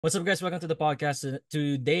What's up, guys? Welcome to the podcast.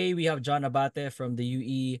 Today we have John Abate from the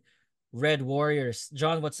UE Red Warriors.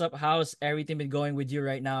 John, what's up? How's everything been going with you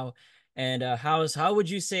right now? And how would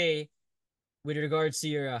you say with regards to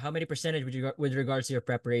your how many percentage with regards to your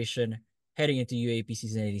preparation heading into UAP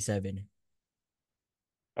season 87?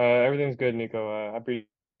 Everything's good, Nico. I appreciate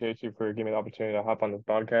you for giving me the opportunity to hop on this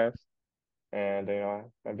podcast and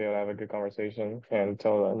I'd be able to have a good conversation and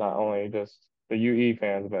tell not only just the UE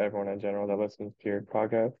fans but everyone in general that listens to your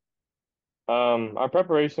podcast. Our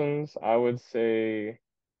preparations, I would say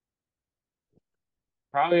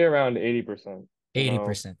probably around 80%. You know,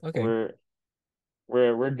 80%. Okay.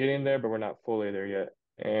 we're we're getting there, but we're not fully there yet,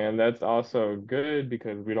 and that's also good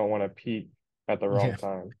because we don't want to peak at the wrong Yeah.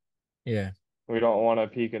 time. Yeah. We don't want to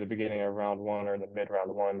peak at the beginning of round one or the mid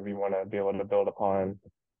round one. We want to be able to build upon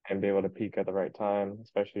and be able to peak at the right time,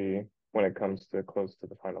 especially when it comes to close to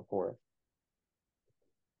the final four.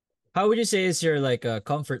 How would you say is your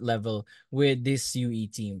comfort level with this UE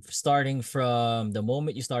team, starting from the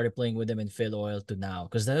moment you started playing with them in Phil Oil to now?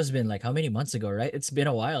 Because that has been like how many months ago, right? It's been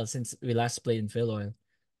a while since we last played in Phil Oil.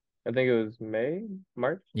 I think it was May,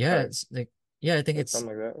 March, Yeah, sorry, it's like yeah, I think or it's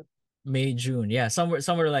something like May, June. Yeah,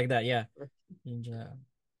 somewhere like that. Yeah. that.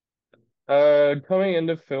 Yeah. Coming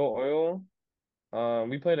into Phil Oil,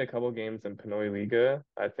 we played a couple games in Pinoy Liga.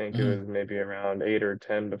 I think it Hmm. was maybe around 8 or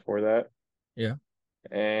 10 before that. Yeah.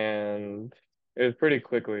 And it was pretty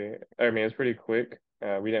quickly. I mean, it's pretty quick.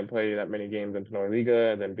 We didn't play that many games in Pinoy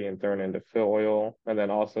Liga, and then being thrown into Phil Oil, and then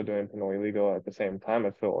also doing Pinoy Liga at the same time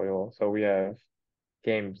as Phil Oil. So we have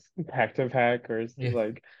games back to back, or it's Yeah.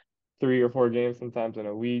 like 3 or 4 games sometimes in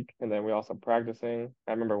a week, and then we also practicing.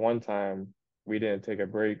 I remember one time we didn't take a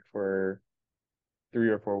break for 3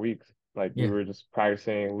 or 4 weeks. Like we Yeah. were just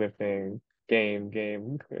practicing, lifting, game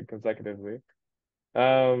consecutively.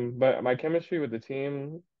 But my chemistry with the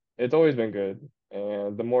team, it's always been good.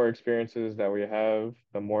 And the more experiences that we have,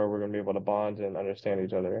 the more we're going to be able to bond and understand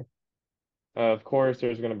each other. Of course,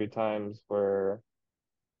 there's going to be times where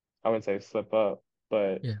I wouldn't say slip up,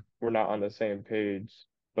 but Yeah. we're not on the same page,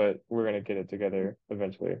 but we're going to get it together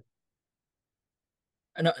eventually.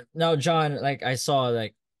 Now, John, like I saw,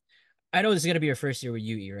 like I know this is gonna be your first year with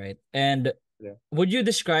UE, right? And Yeah. would you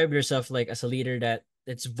describe yourself like as a leader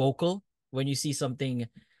that's vocal when you see something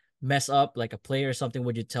mess up, like a player or something?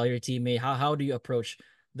 Would you tell your teammate? How do you approach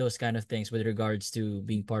those kind of things with regards to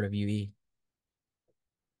being part of UE?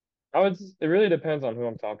 It really depends on who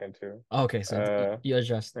I'm talking to. Okay, so Uh, you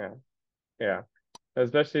adjust. yeah, yeah.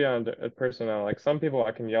 Especially on a personnel. Like some people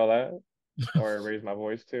I can yell at or raise my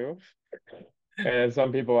voice to. And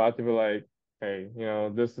some people have to be like, hey,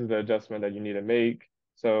 this is the adjustment that you need to make.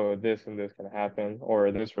 So this and this can happen,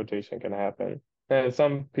 or this rotation can happen. And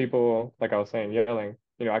some people, like I was saying, yelling,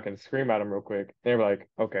 I can scream at them real quick. They're like,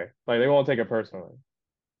 okay, like they won't take it personally.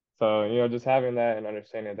 So, just having that and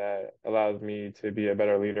understanding that allows me to be a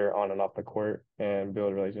better leader on and off the court and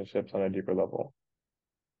build relationships on a deeper level.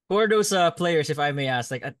 Who are those players, if I may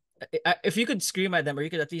ask? Like, if you could scream at them, or you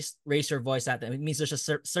could at least raise your voice at them, it means there's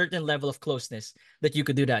a certain level of closeness that you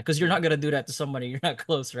could do that. Because you're not gonna do that to somebody you're not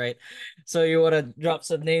close, right? So you wanna drop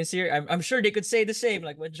some names here. I'm sure they could say the same.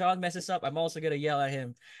 Like when John messes up, I'm also gonna yell at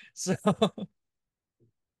him. So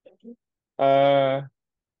Uh,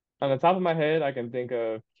 on the top of my head, I can think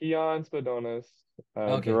of Keon Spadonis,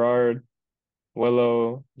 okay, Gerard,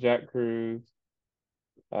 Willow, Jack Cruz.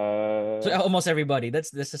 so Uh, almost everybody. That's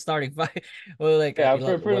the starting five. Well, like yeah,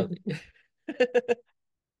 well,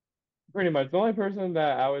 pretty much. The only person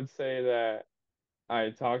that I would say that I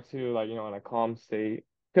talk to, like, in a calm state,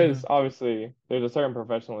 because Mhm. obviously there's a certain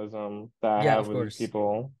professionalism that I Yeah, have of with these course.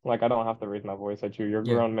 people. Like, I don't have to raise my voice at you. You're a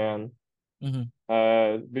Yeah. grown man. Hmm.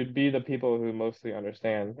 Would be the people who mostly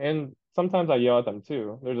understand. And sometimes I yell at them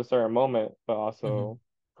too. There's a certain moment, but Hmm. also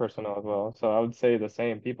personal as well. So I would say the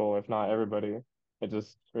same people, if not everybody. It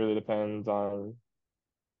just really depends on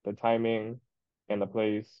the timing and the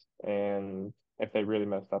place and if they really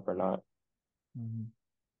messed up or not. Hmm.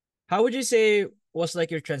 How would you say was like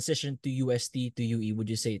your transition to UST to UE? Would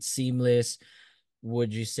you say it's seamless?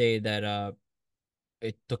 Would you say that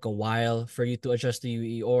it took a while for you to adjust to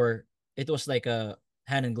UE, or it was like a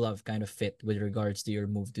hand and glove kind of fit with regards to your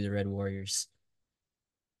move to the Red Warriors?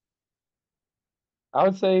 I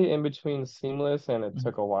would say in between seamless and it Hmm.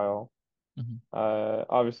 took a while. Hmm.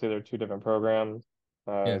 Obviously they're two different programs,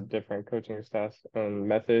 Yeah. different coaching staffs and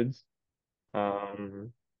methods.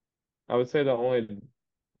 Um, I would say the only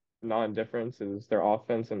non-difference is their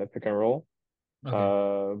offense and the pick and roll. Okay.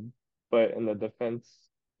 Uh, but in the defense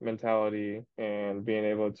mentality and being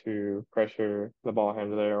able to pressure the ball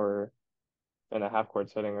handler or in a half court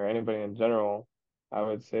setting or anybody in general, I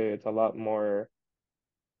would say it's a lot more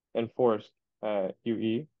enforced at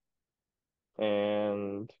UE,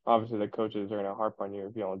 and obviously the coaches are gonna harp on you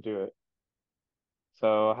if you don't do it.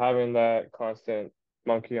 So having that constant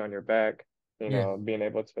monkey on your back, Yeah. being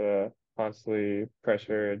able to constantly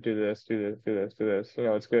pressure, do this, do this, do this, do this,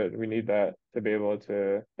 it's good. We need that to be able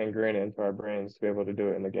to ingrain it into our brains to be able to do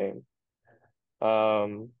it in the game.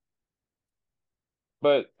 Um,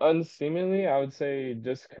 but unseemingly, I would say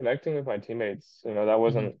just connecting with my teammates, that Mm-hmm.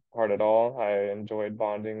 wasn't hard at all. I enjoyed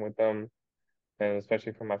bonding with them, and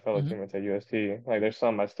especially for my fellow Mm-hmm. teammates at UST. Like there's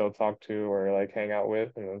some I still talk to or like hang out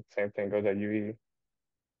with, and the same thing goes at UE.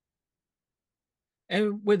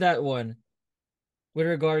 And with that one, with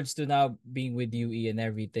regards to now being with UE and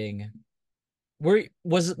everything, where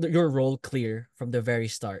was your role clear from the very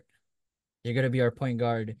start? You're gonna be our point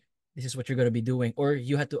guard. This is what you're gonna be doing, or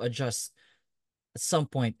you had to adjust at some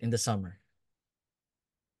point in the summer.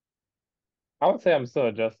 I would say I'm still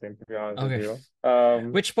adjusting, to be honest with Okay. you.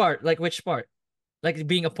 Which part? Like which part? Like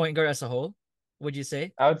being a point guard as a whole, would you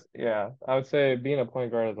say? Yeah, I would say being a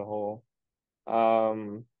point guard as a whole.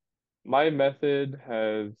 Um, my method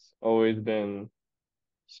has always been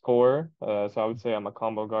score. So I would say I'm a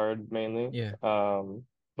combo guard mainly. Yeah.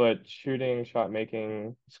 But shooting, shot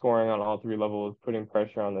making, scoring on all three levels, putting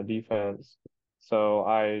pressure on the defense. So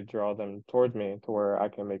I draw them towards me to where I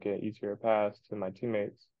can make it easier pass to my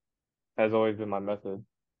teammates has always been my method.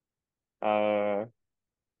 Uh,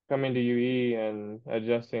 coming to UE and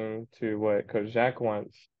adjusting to what Coach Jack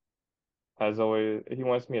wants has always he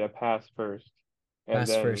wants me to pass first and Pass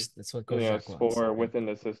then first. That's what Coach Jack wants. score Okay. within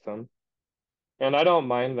the system. And I don't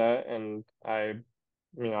mind that, and I've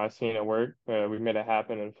seen it work. We made it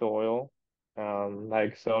happen in Phil Oil. I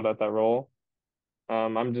excelled at that role.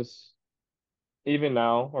 I'm just even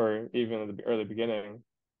now, or even at the early beginning,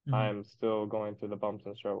 Mm-hmm. I'm still going through the bumps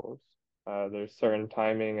and struggles. There's certain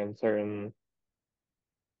timing and certain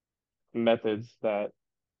methods that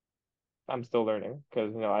I'm still learning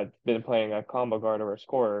because I've been playing a combo guard or a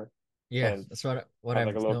scorer Yeah, since that's what I was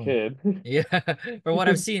like a I've little known. kid. Yeah, from what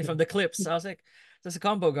I've seen from the clips, I was like, "That's a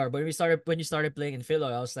combo guard." But when you started playing in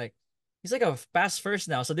Philo, I was like, "He's like a pass first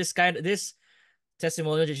now." So this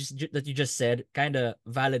testimonial that you just said kind of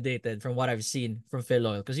validated from what I've seen from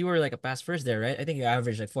Philo because you were like a pass first there, right? I think you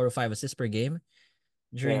averaged like 4 or 5 assists per game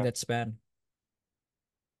during Yeah, that span.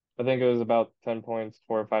 I think it was about 10 points,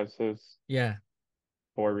 4 or 5 assists, Yeah,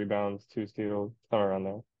 4 rebounds, 2 steals, somewhere around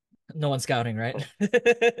there. no one's counting, right?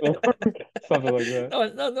 So, something like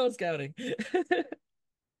that. No one's counting.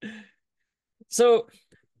 So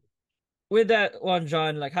with that one,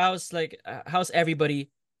 John, like how's everybody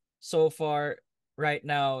so far right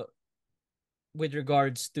now with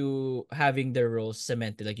regards to having their roles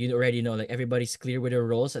cemented? Like you already know, like everybody's clear with their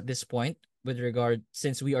roles at this point. With regard,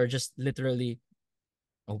 since we are just literally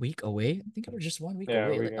a week away. I think we're just 1 week Yeah,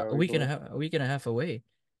 away, like a a week week and a away. half, a week and a half away.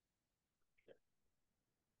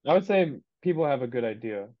 I would say people have a good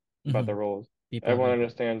idea about Mm-hmm. the roles. People have Everyone a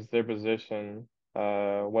understands their position,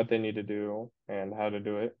 what they need to do, and how to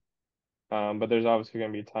do it. But there's obviously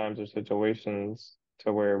going to be times or situations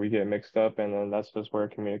to where we get mixed up, and then that's just where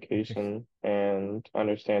communication and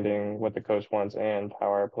understanding what the coach wants and how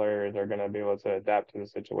our players are going to be able to adapt to the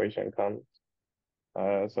situation comes.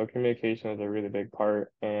 So communication is a really big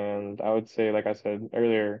part, and I would say, like I said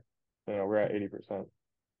earlier, we're at 80%.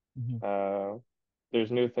 Mhm. Uh, there's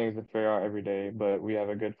new things to figure out every day, but we have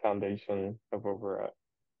a good foundation of where we're at.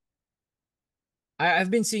 I've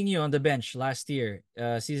been seeing you on the bench last year,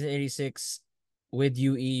 season 86 with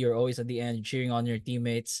UE. You're always at the end cheering on your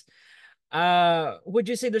teammates. Would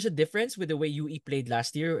you say there's a difference with the way UE played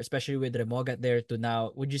last year, especially with Remogat there to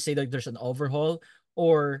now? Would you say that there's an overhaul,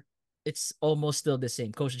 or it's almost still the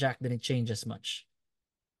same? Coach Jack didn't change as much.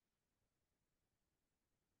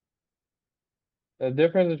 The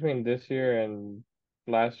difference between this year and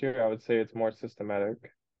last year, I would say it's more systematic.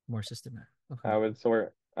 More systematic. Okay. I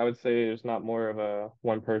would say there's not more of a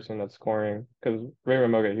one person that's scoring because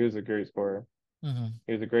Raymond Moga, he was a great scorer. Mm-hmm.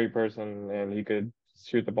 He was a great person and he could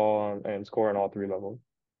shoot the ball and score on all three levels.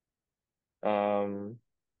 Um,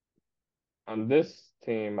 on this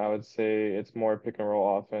team, I would say it's more pick and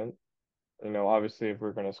roll offense. Obviously, if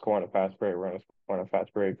we're going to score on a fast break, we're going to score on a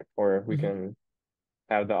fast break. Or if we Mm-hmm. can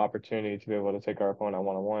have the opportunity to be able to take our opponent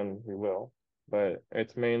one on one, we will. But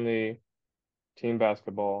it's mainly team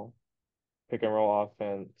basketball, pick and roll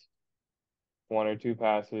offense, 1 or 2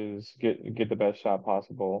 passes, get the best shot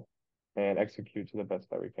possible, and execute to the best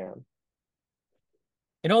that we can.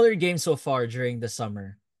 In all your games so far during the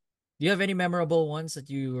summer, do you have any memorable ones that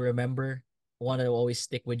you remember? One that will always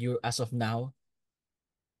stick with you as of now?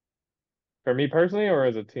 For me personally, or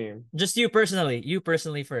as a team? Just you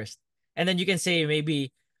personally first. And then you can say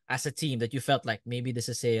maybe as a team that you felt like maybe this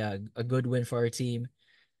is a good win for our team?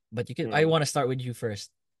 But you could I Hmm. want to start with you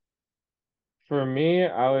first. For me,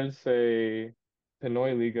 I would say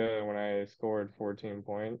Pinoy Liga when I scored 14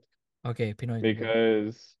 points Okay, Pinoy Liga.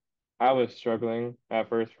 because I was struggling at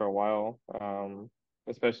first for a while,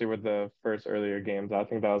 especially with the first earlier games. I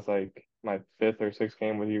think that was like my fifth or sixth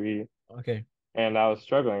game with UE, Okay. and I was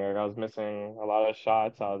struggling. Like I was missing a lot of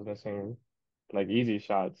shots. I was missing like easy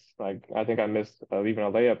shots. Like I think I missed even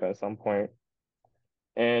a layup at some point.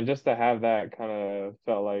 And just to have that kind of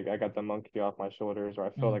felt like I got the monkey off my shoulders, or I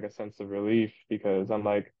felt Mm. like a sense of relief because I'm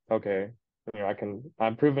like, okay,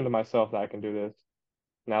 I'm proving to myself that I can do this.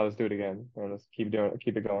 Now let's do it again and let's keep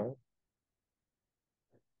it going.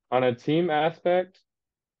 On a team aspect,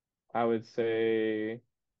 I would say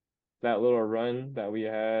that little run that we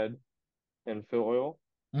had in Phil Oil,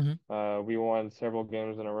 Mm-hmm. we won several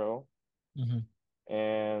games in a row, Mm-hmm.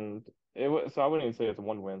 and it was so I wouldn't even say it's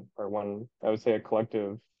one win or one. I would say a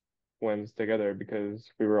collective wins together because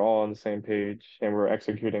we were all on the same page and we were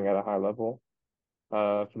executing at a high level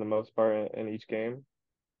for the most part in each game.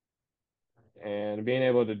 And being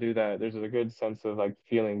able to do that, there's a good sense of like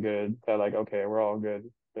feeling good that like, okay, we're all good.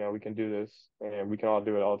 You know, we can do this and we can all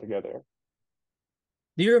do it all together.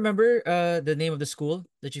 Do you remember the name of the school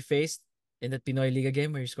that you faced in that Pinoy Liga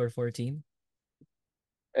game where you scored 14?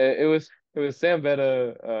 It was Sam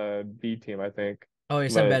Beta B team, I think. Oh,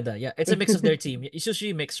 it's But Beda. Yeah, it's a mix of their team. It's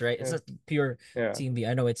usually mixed, right? It's yeah, not pure yeah. team B.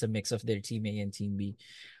 I know it's a mix of their team A and team B.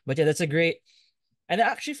 But yeah, that's a great. And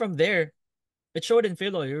actually, from there, it showed in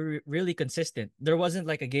Philo you're really consistent. There wasn't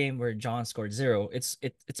like a game where John scored zero. It's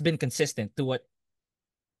been consistent to what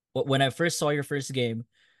when I first saw your first game,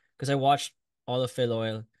 because I watched all of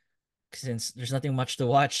Philo since there's nothing much to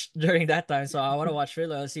watch during that time. So I want to watch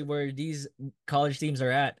Philo, see where these college teams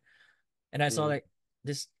are at. And I saw Mm, like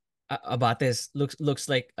this Abates looks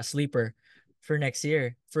like a sleeper for next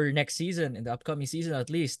year, for next season, in the upcoming season at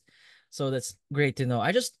least. So that's great to know.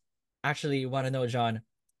 I just actually want to know, John,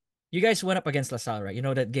 you guys went up against LaSalle, right? You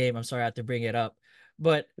know that game. I'm sorry I had to bring it up,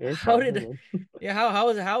 but you're how fine. did, yeah,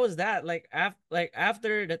 how was that? Like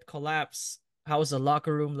after that collapse, how was the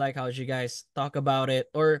locker room like? How did you guys talk about it,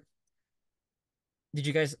 or did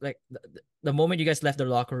you guys like the moment you guys left the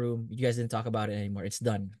locker room, you guys didn't talk about it anymore? It's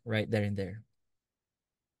done right there and there.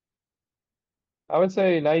 I would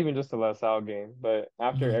say not even just the LaSalle game, but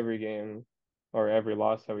after Mm-hmm. every game or every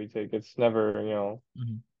loss that we take, it's never,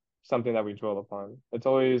 Mm-hmm. something that we dwell upon. It's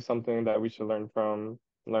always something that we should learn from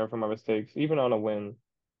our mistakes. Even on a win,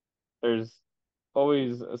 there's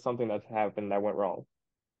always something that's happened that went wrong.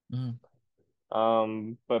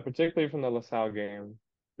 Mm-hmm. But particularly from the LaSalle game,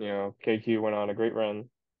 KQ went on a great run.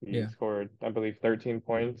 He Yeah. scored, I believe, 13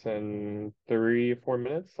 points in 3, 4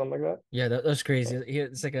 minutes, something like Yeah, that's crazy.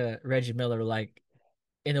 It's like a Reggie Miller, like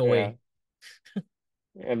in a that. Yeah. way.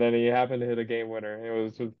 And then he happened to hit a game winner. It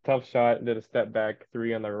was a tough shot, did a step back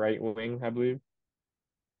three on the right wing, I believe.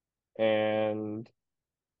 And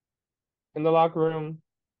in the locker room,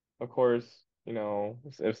 of course,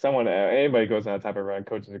 if anybody goes on that type of run,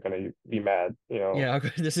 coaches are gonna be mad. Yeah,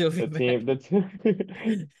 this will be mad. The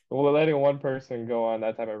team, well, letting one person go on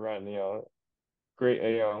that type of run,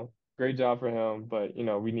 great job for him, but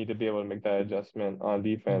we need to be able to make that adjustment on Mhm.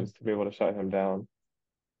 defense to be able to shut him down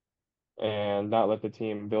and not let the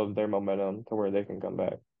team build their momentum to where they can come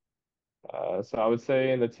back. So I would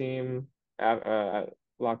say in the team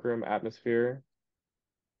locker room atmosphere,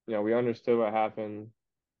 we understood what happened,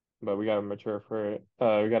 but we gotta mature for it.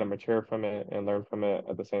 We gotta mature from it and learn from it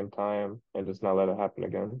at the same time, and just not let it happen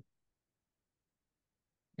again.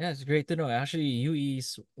 Yeah, it's great to know. Actually, UE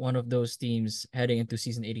is one of those teams heading into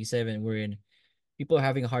season 87 wherein people are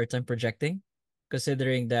having a hard time projecting,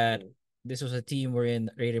 considering that Mm. this was a team wherein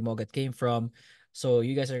Ray Mogat came from. So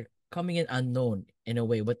you guys are coming in unknown in a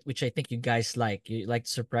way, but which I think you guys like. You like to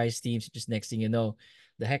surprise teams. Just next thing you know,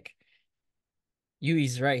 the heck,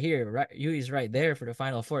 UE's right here, right? UE's right there for the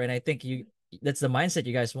final four, and I think you that's the mindset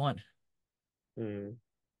you guys want. Mm.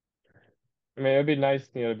 I mean, it'd be nice,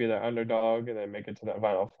 to be the underdog and then make it to that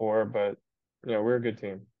final four, but we're a good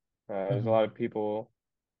team. There's a Mhm. lot of people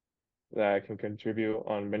that can contribute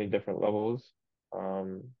on many different levels.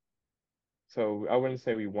 Um, so I wouldn't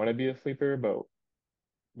say we want to be a sleeper, but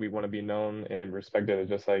we want to be known and respected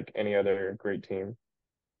just like any other great team.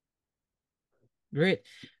 Great.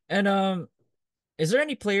 And is there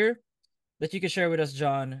any player that you could share with us,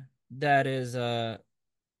 John, that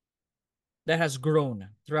has grown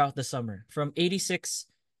throughout the summer from 86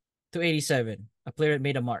 to 87, a player that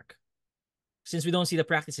made a mark? Since we don't see the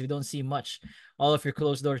practice, we don't see much, all of your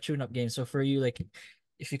closed door tune-up games. So for you, like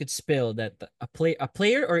if you could spill that a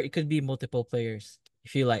player or it could be multiple players. You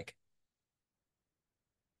feel A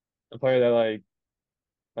player that like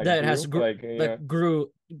that grew, like like grew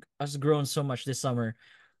has grown so much this summer,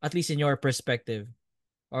 at least in your perspective,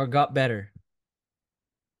 or got better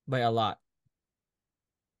by a lot.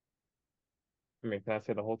 I mean, can I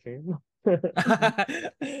say the whole team?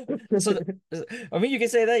 So, I mean, you can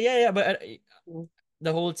say that, yeah, yeah, but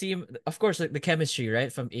the whole team, of course, like the chemistry,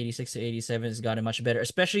 right, from 86 to 87 has gotten much better,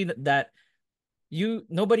 especially that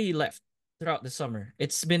nobody left throughout the summer.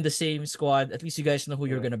 It's been the same squad. At least you guys know who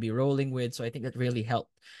you're Yeah. gonna be rolling with. So I think that really helped.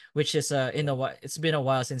 Which is in Yeah. a while. It's been a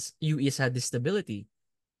while since UE's had this stability.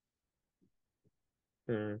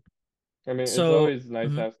 Hmm. I mean, it's So, always nice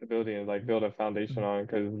to mhm, have stability and like build a foundation mhm, on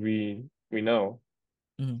because we know,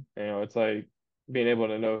 mhm, it's like being able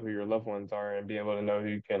to know who your loved ones are and be able to know who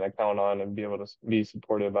you can like, count on and be able to be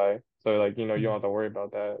supported by. So like, you don't mhm. have to worry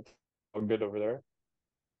about that. It's all good over there.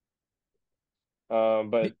 But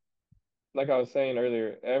Be- like I was saying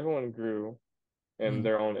earlier, everyone grew in mhm.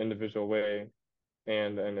 their own individual way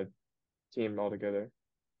and a team altogether.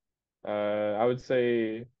 I would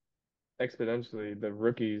say exponentially the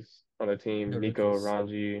rookies on the team, The Nico, rookies.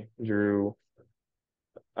 Ranji, Drew.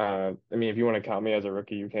 I mean, if you want to count me as a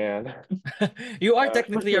rookie, you can. You are Uh,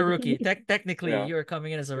 technically a rookie. Technically, yeah, you're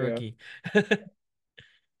coming in as a yeah. rookie.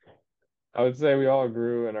 I would say we all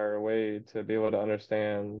grew in our way to be able to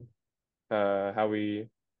understand how we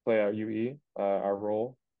play our UE, our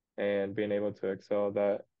role, and being able to excel at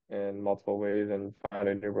that in multiple ways and find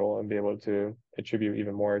a new role and be able to contribute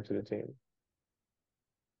even more to the team.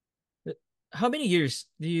 How many years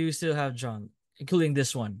do you still have, John, including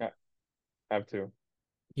this one? I have to.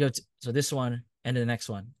 So this one and the next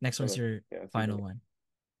one. Next one's your Yeah, season. final one.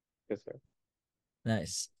 Yes, sir.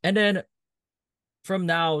 Nice. And then from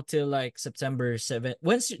now till like September 7th,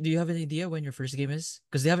 do you have an idea when your first game is?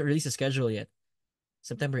 Because they haven't released a schedule yet.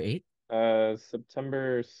 September 8th?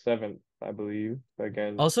 September 7th, I believe,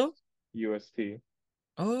 Also? against UST.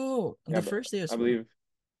 Oh, on Yeah, the but first day as I well. believe,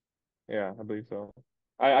 yeah, I believe so.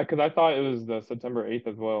 Because I thought it was the September 8th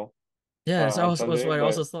as well, Yes, on was Sunday, what I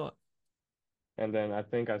also thought. and then I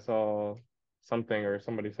think I saw something or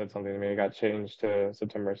somebody said something to me. It got changed to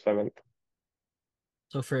September 7th.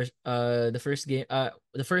 So first the first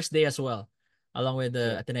day as well, along with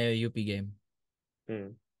the Yeah. Ateneo UP game. Hmm.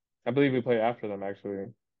 I believe we play after them actually,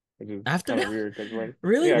 which is After kind of that? weird because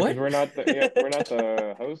Really? What? we're not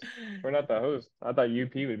the host. We're not the host. I thought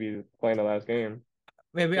UP would be playing the last game.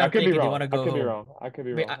 Maybe Yeah, I I'm could be thinking they wrong. want to I go could be home. wrong. I could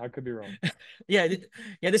be May- wrong. I- I could be wrong. yeah,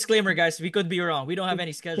 yeah, disclaimer, guys. We could be wrong. We don't have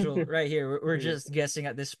any schedule right here. We're Yeah. just guessing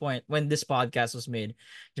at this point when this podcast was made.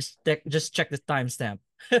 Just check the timestamp.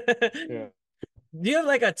 Yeah. Do you have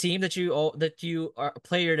like a team that you are a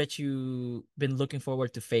player that you been looking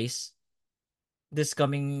forward to face this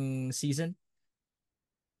coming season?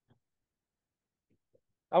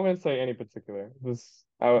 I wouldn't say any particular.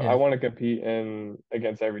 I Yeah. want to compete in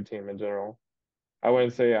against every team in general. I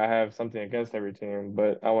wouldn't say I have something against every team,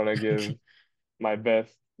 but I want to give my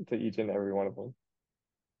best to each and every one of them.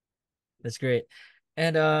 That's great.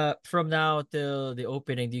 And from now till the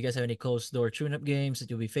opening, do you guys have any closed door tune-up games that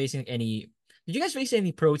you'll be facing? Did you guys face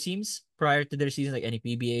any pro teams prior to their season, like any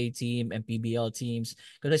PBA team and PBL teams?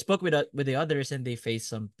 Because I spoke with the others and they faced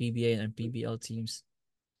some PBA and PBL teams.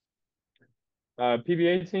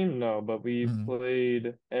 PBA team, no, but we've Mm-hmm.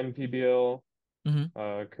 played MPBL,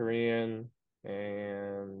 Mm-hmm. Korean,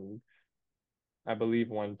 and I believe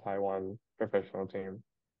one Taiwan professional team.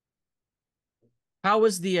 How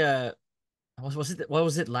was the what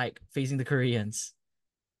was it like facing the Koreans?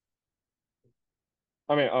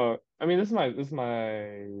 I mean, this is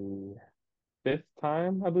my fifth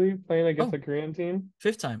time, I believe, playing against Oh, a Korean team.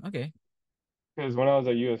 fifth time. Okay. Because when I was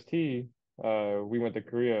at UST, we went to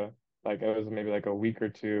Korea. Like it was maybe like a week or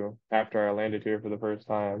two after I landed here for the first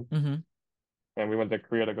time, Mm-hmm. and we went to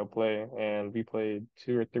Korea to go play, and we played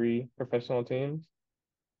two or three professional teams.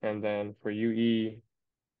 And then for UE,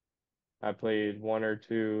 I played one or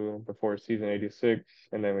two before season 86,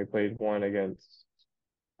 and then we played one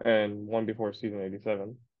before season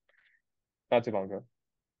 87, not too long ago.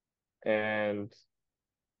 And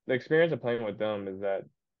the experience of playing with them is that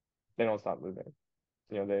they don't stop moving.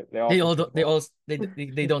 They all They can all shoot don't the they ball. all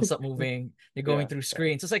they don't stop moving. They're going Yeah, through yeah,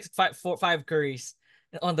 screens. It's like five curries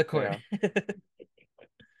on the court. yeah.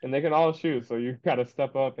 And they can all shoot, so you got to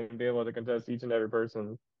step up and be able to contest each and every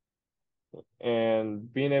person.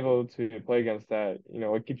 And being able to play against that,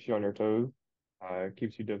 it keeps you on your toes,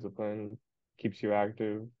 keeps you disciplined, keeps you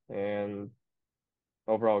active, and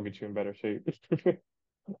overall gets you in better shape.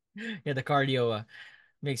 Yeah, the cardio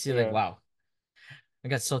makes you like, Yeah. wow, I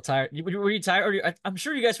got so tired. Were you tired? I'm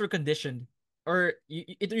sure you guys were conditioned. or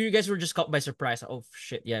you guys were just caught by surprise? Oh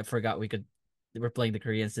shit! Yeah, I forgot we're playing the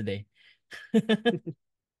Koreans today.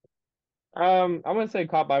 I wouldn't say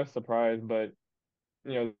caught by surprise, but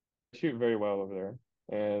they shoot very well over there,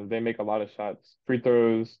 and they make a lot of shots, free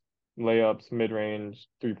throws, layups, mid range,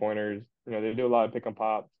 3-pointers. They do a lot of pick and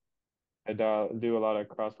pop. They do a lot of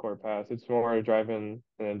cross court pass. It's more driving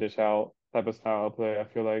and then dish out type of style of play, I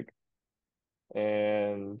feel like.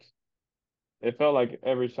 And it felt like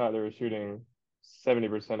every shot they were shooting,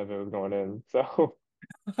 70% of it was going in. So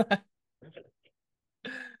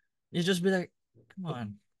You just be like, come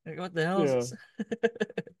on, like, what the hell is yeah, this?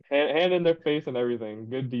 hand in their face and everything.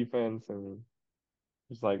 Good defense and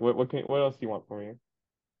just like what else do you want from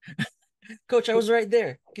Coach, I was right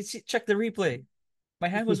there. Can see, check the replay. My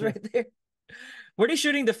hand was me? right there. Were they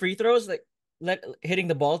shooting the free throws, like hitting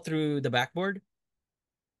the ball through the backboard?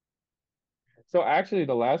 So actually,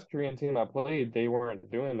 the last Korean team I played, they weren't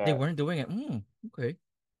doing They that. weren't doing it. Okay.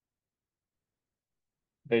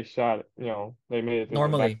 They shot, they made it through the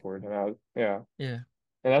Normally, backboard, and I was, yeah, yeah,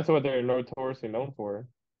 and that's what they're notoriously known for.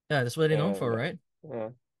 yeah. That's what they're known for, And right? yeah,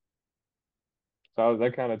 so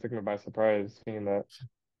that kind of took me by surprise seeing that.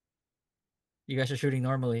 You guys are shooting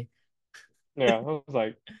normally. Yeah, I was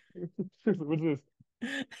like, what's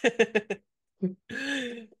this?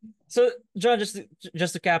 So, John,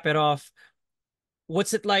 just to cap it off,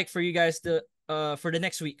 what's it like for you guys to for the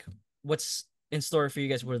next week? What's in store for you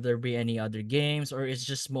guys? Will there be any other games, or is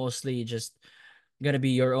just mostly just gonna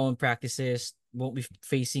be your own practices? Won't be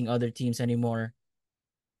facing other teams anymore.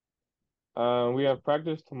 We have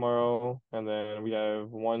practice tomorrow, and then we have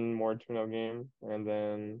one more tune-up game, and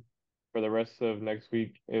then for the rest of next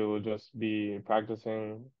week, it will just be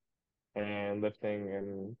practicing and lifting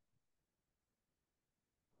and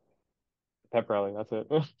pep rally. That's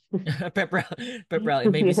it. Pep rally.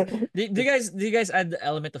 Maybe. Do you guys add the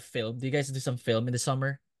element of film? Do you guys do some film in the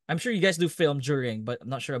summer? I'm sure you guys do film during, but I'm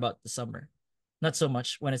not sure about the summer. Not so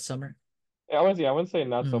much when it's summer. Yeah, I wouldn't say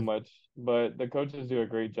not so Mm, much, but the coaches do a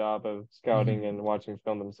great job of scouting mm-hmm. and watching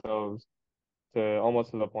film themselves to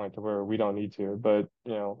almost to the point to where we don't need to. But,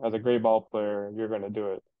 as a great ball player, you're going to do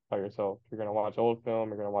it by yourself. You're going to watch old film,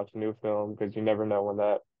 you're going to watch new film because you never know when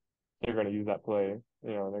that you're going to use that play.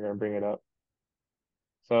 They're going to bring it up.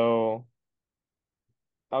 So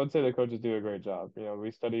I would say the coaches do a great job.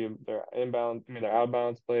 We study their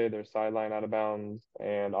outbounds play, their sideline out of bounds,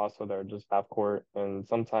 and also their just half court and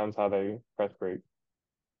sometimes how they press break.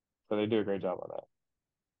 So they do a great job on that.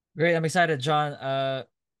 Great. I'm excited, John.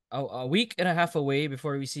 A week and a half away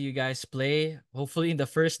before we see you guys play. Hopefully in the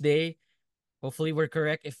first day. Hopefully we're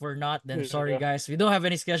correct. If we're not, then sorry Yeah. guys. We don't have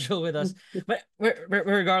any schedule with us. But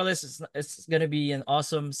regardless, it's gonna be an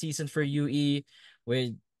awesome season for UE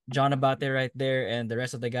with John Abate right there and the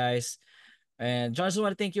rest of the guys. And John, I just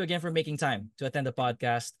want to thank you again for making time to attend the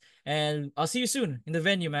podcast. And I'll see you soon in the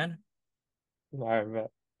venue, man. All right, man.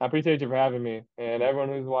 I appreciate you for having me. And everyone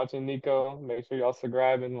who's watching Nico, make sure y'all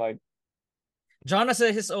subscribe and like. John has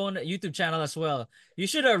his own YouTube channel as well. You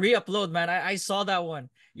should re-upload, man. I saw that one.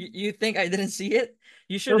 You think I didn't see it?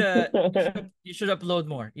 You should you should upload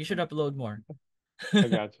more. You should upload more. I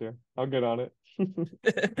got you. I'll get on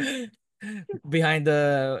it. Behind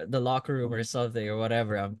the locker room or something or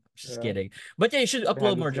whatever. I'm just Yeah, kidding. But yeah, you should upload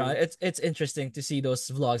behind the more, John. scenes. It's interesting to see those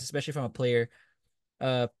vlogs, especially from a player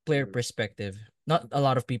Mm, perspective. Not a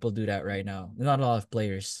lot of people do that right now. Not a lot of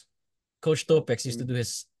players. Coach no. Topex used to do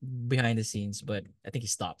his behind the scenes, but I think he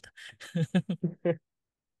stopped.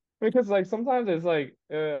 Because like sometimes it's like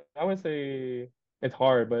I would say it's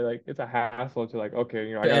hard, but like it's a hassle to like okay, I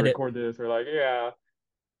To gotta edit. record this or like yeah,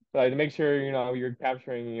 like to make sure you're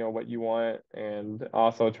capturing what you want and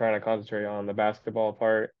also trying to concentrate on the basketball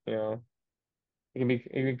part. It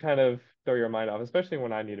can kind of throw your mind off, especially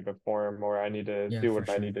when I need to perform or I need to Yeah, do for what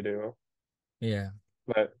I sure. need to do. Yeah.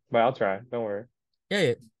 But I'll try. Don't worry. Yeah,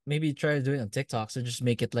 yeah. Maybe try to do it on TikTok. So just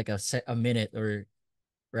make it like a minute or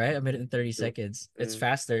right? A minute and 30 True. seconds. It's Mm.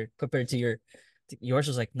 faster compared to yours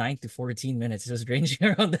was like 9 to 14 minutes. It was ranging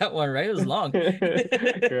around that one, right? It was long.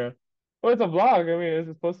 Yeah. Well, it's a vlog. I mean, it's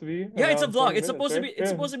supposed to be Yeah, it's a around vlog. 20 It's minutes, supposed to right? be it's Yeah.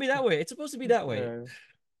 supposed to be that way. It's supposed to be that way. Yeah.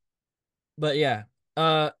 But yeah.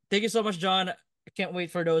 Thank you so much, John. I can't wait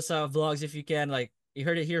for those vlogs if you can. Like you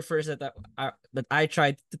heard it here first that I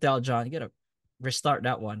tried to tell John, you gotta restart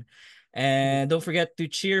that one. And don't forget to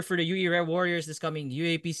cheer for the UE Red Warriors this coming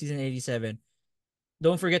UAP season 87.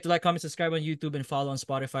 Don't forget to like, comment, subscribe on YouTube, and follow on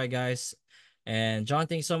Spotify, guys. And John,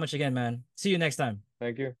 thanks so much again, man. See you next time.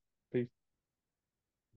 Thank you.